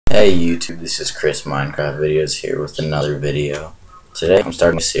Hey YouTube, this is Chris Minecraft Videos here with another video. Today I'm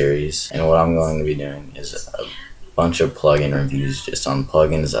starting a series, and what I'm going to be doing is a bunch of plugin reviews just on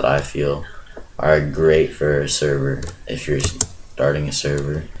plugins that I feel are great for a server if you're starting a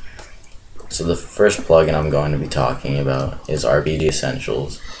server. So the first plugin I'm going to be talking about is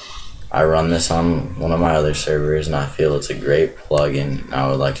RpgEssentials. I run this on one of my other servers and I feel it's a great plugin and I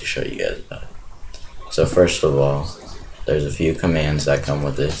would like to show you guys about it. So first of all, there's a few commands that come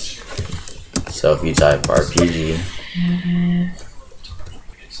with this. So if you type RPG,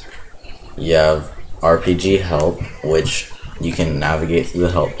 you have RPG help, which you can navigate through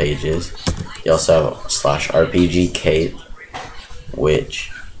the help pages. You also have /RPG cape,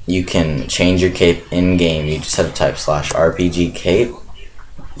 which you can change your cape in game. You just have to type /RPG cape,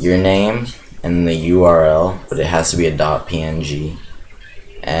 your name, and the URL, but it has to be a .png.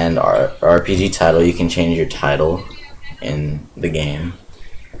 And RPG title, you can change your title in the game.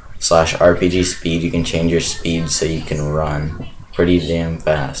 /RPG speed, you can change your speed so you can run pretty damn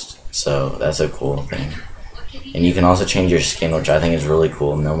fast. So that's a cool thing. And you can also change your skin, which I think is really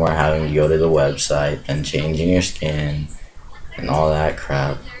cool. No more having to go to the website and changing your skin and all that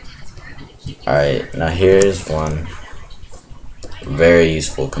crap. Alright, now here's one very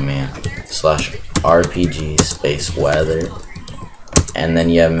useful command. /RPG space weather. And then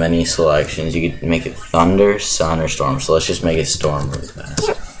you have many selections. You could make it thunder, sun, or storm. So let's just make it storm really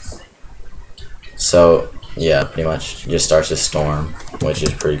fast. So yeah, pretty much just starts a storm, which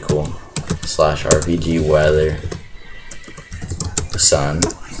is pretty cool. /RPG weather sun,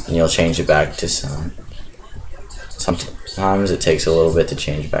 and you'll change it back to sun. Sometimes it takes a little bit to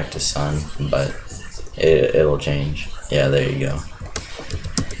change back to sun, but it'll change. Yeah, there you go.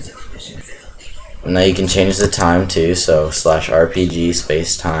 Now you can change the time too, so /RPG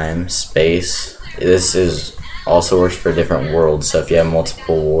space time space. This is also works for different worlds, so if you have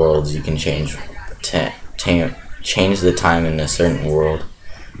multiple worlds you can change the time in a certain world,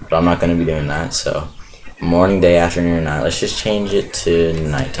 but I'm not going to be doing that. So morning, day, afternoon, or night. Let's just change it to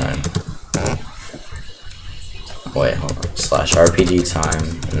nighttime. Wait, hold on. /RPG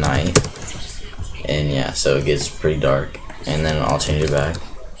time night, and yeah, so it gets pretty dark, and then I'll change it back.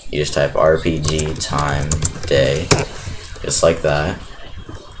 You just type RPG time day, just like that.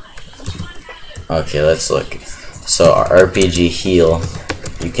 Okay, let's look. So RPG heal,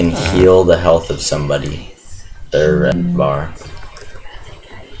 you can heal the health of somebody, their red bar.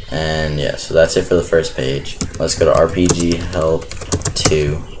 And yeah, so that's it for the first page. Let's go to RPG help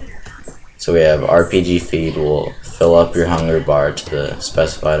 2. So we have RPG feed will fill up your hunger bar to the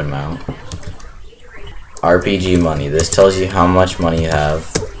specified amount. RPG money, this tells you how much money you have.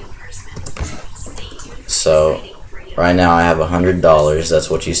 So right now I have $100, that's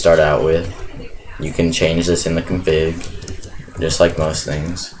what you start out with. You can change this in the config, just like most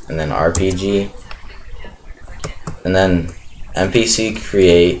things. And then RPG, and then NPC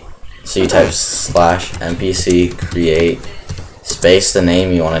create, so you type /NPC create, space the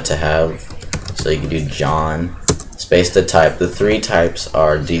name you want it to have, so you can do John, space the type. The 3 types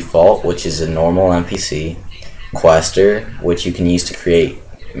are default, which is a normal NPC, quester, which you can use to create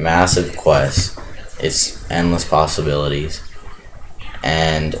massive quests. It's endless possibilities,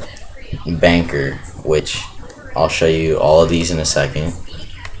 and banker, which I'll show you all of these in a second.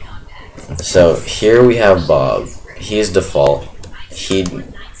 So here we have Bob. He is default.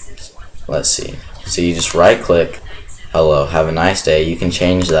 Let's see. So you just right click, hello, have a nice day. You can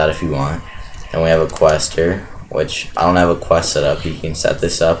change that if you want. And we have a quester, which I don't have a quest set up. You can set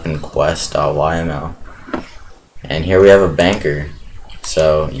this up in quest.yml. And here we have a banker.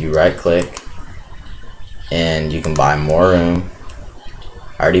 So you right click, and you can buy more room.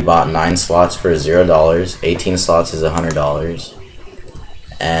 I already bought 9 slots for $0. 18 slots is $100.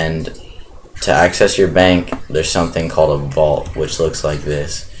 And to access your bank, there's something called a vault, which looks like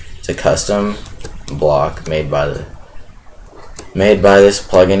this. It's a custom block made by this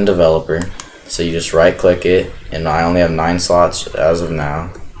plugin developer. So you just right click it, and I only have 9 slots as of now.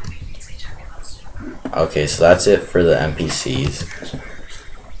 Okay, so that's it for the NPCs.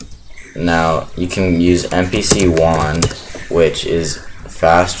 Now you can use NPC wand, which is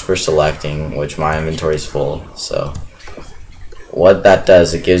fast for selecting, which my inventory is full. So what that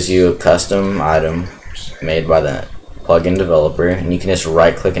does, it gives you a custom item made by the plugin developer, and you can just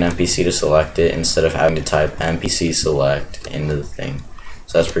right click an NPC to select it instead of having to type NPC select into the thing.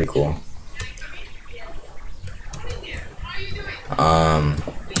 So that's pretty cool.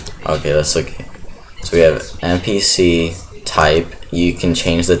 Okay, let's look. So we have NPC type. You can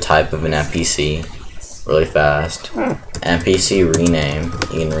change the type of an NPC really fast. NPC rename.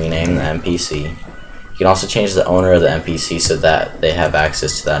 You can rename the NPC. You can also change the owner of the NPC so that they have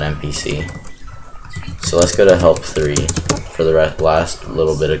access to that NPC. So let's go to help 3 for the last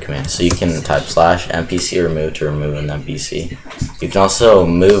little bit of commands. So you can type /NPC remove to remove an NPC. You can also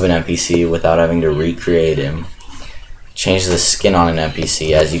move an NPC without having to recreate him. Change the skin on an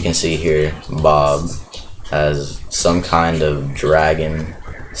NPC. As you can see here, Bob has some kind of dragon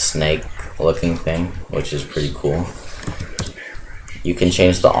snake looking thing, which is pretty cool. You can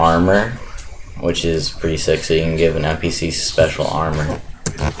change the armor, which is pretty sick, so you can give an NPC special armor.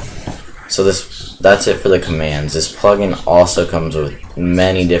 So that's it for the commands. This plugin also comes with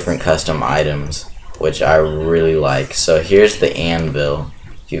many different custom items, which I really like. So here's the anvil.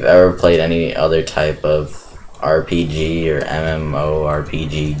 If you've ever played any other type of RPG or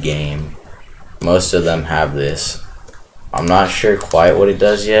MMORPG game, most of them have this. I'm not sure quite what it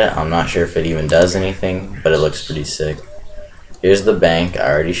does yet. I'm not sure if it even does anything, but it looks pretty sick. Here's the bank. I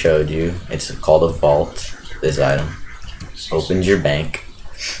already showed you. It's called a vault. This item opens your bank.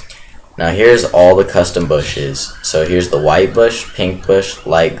 Now here's all the custom bushes. So here's the white bush, pink bush,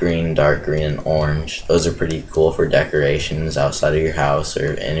 light green, dark green, and orange. Those are pretty cool for decorations outside of your house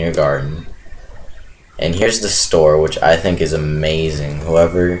or in your garden. And here's the store, which I think is amazing.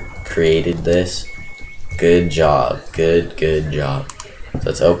 Whoever created this, good job. Good job. So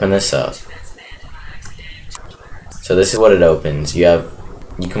let's open this up. So this is what it opens. You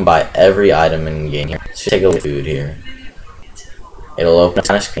can buy every item in the game here. Let's take a look at food here. It'll open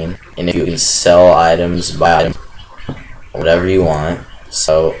on a screen, and if you can sell items, buy items, whatever you want.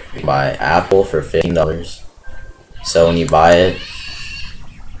 So you can buy apple for $15. So when you buy it,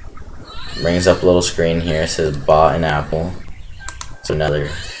 brings up a little screen here. It says bought an apple. So another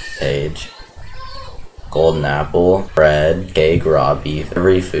page. Golden apple, bread, cake, raw beef.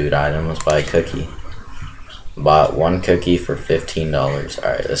 Every food item. Let's buy a cookie. Bought 1 cookie for $15.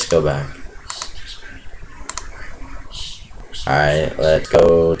 Alright, let's go back. Alright, let's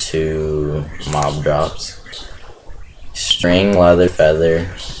go to mob drops. String, leather,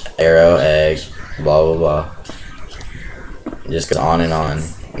 feather, arrow, egg, blah blah blah. It just goes on and on.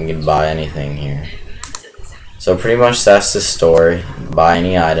 You can buy anything here. So pretty much that's the story. Buy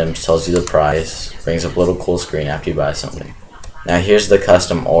any items, tells you the price, brings up a little cool screen after you buy something. Now here's the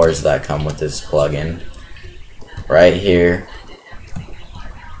custom ores that come with this plugin. Right here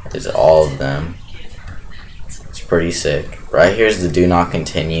is all of them. It's pretty sick. Right here is the do not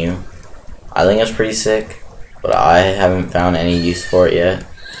continue. I think it's pretty sick, but I haven't found any use for it yet.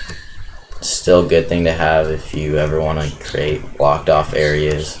 It's still a good thing to have if you ever want to create blocked off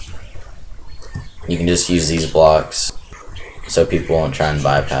areas. You can just use these blocks so people won't try and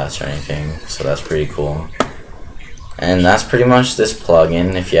bypass or anything. So that's pretty cool. And that's pretty much this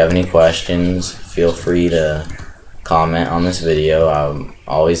plugin. If you have any questions, feel free to comment on this video. I'm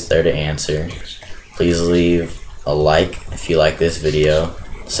always there to answer. Please leave a like if you like this video,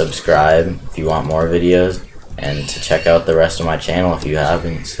 subscribe if you want more videos, and to check out the rest of my channel if you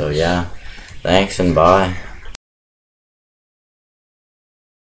haven't. So yeah, thanks and bye.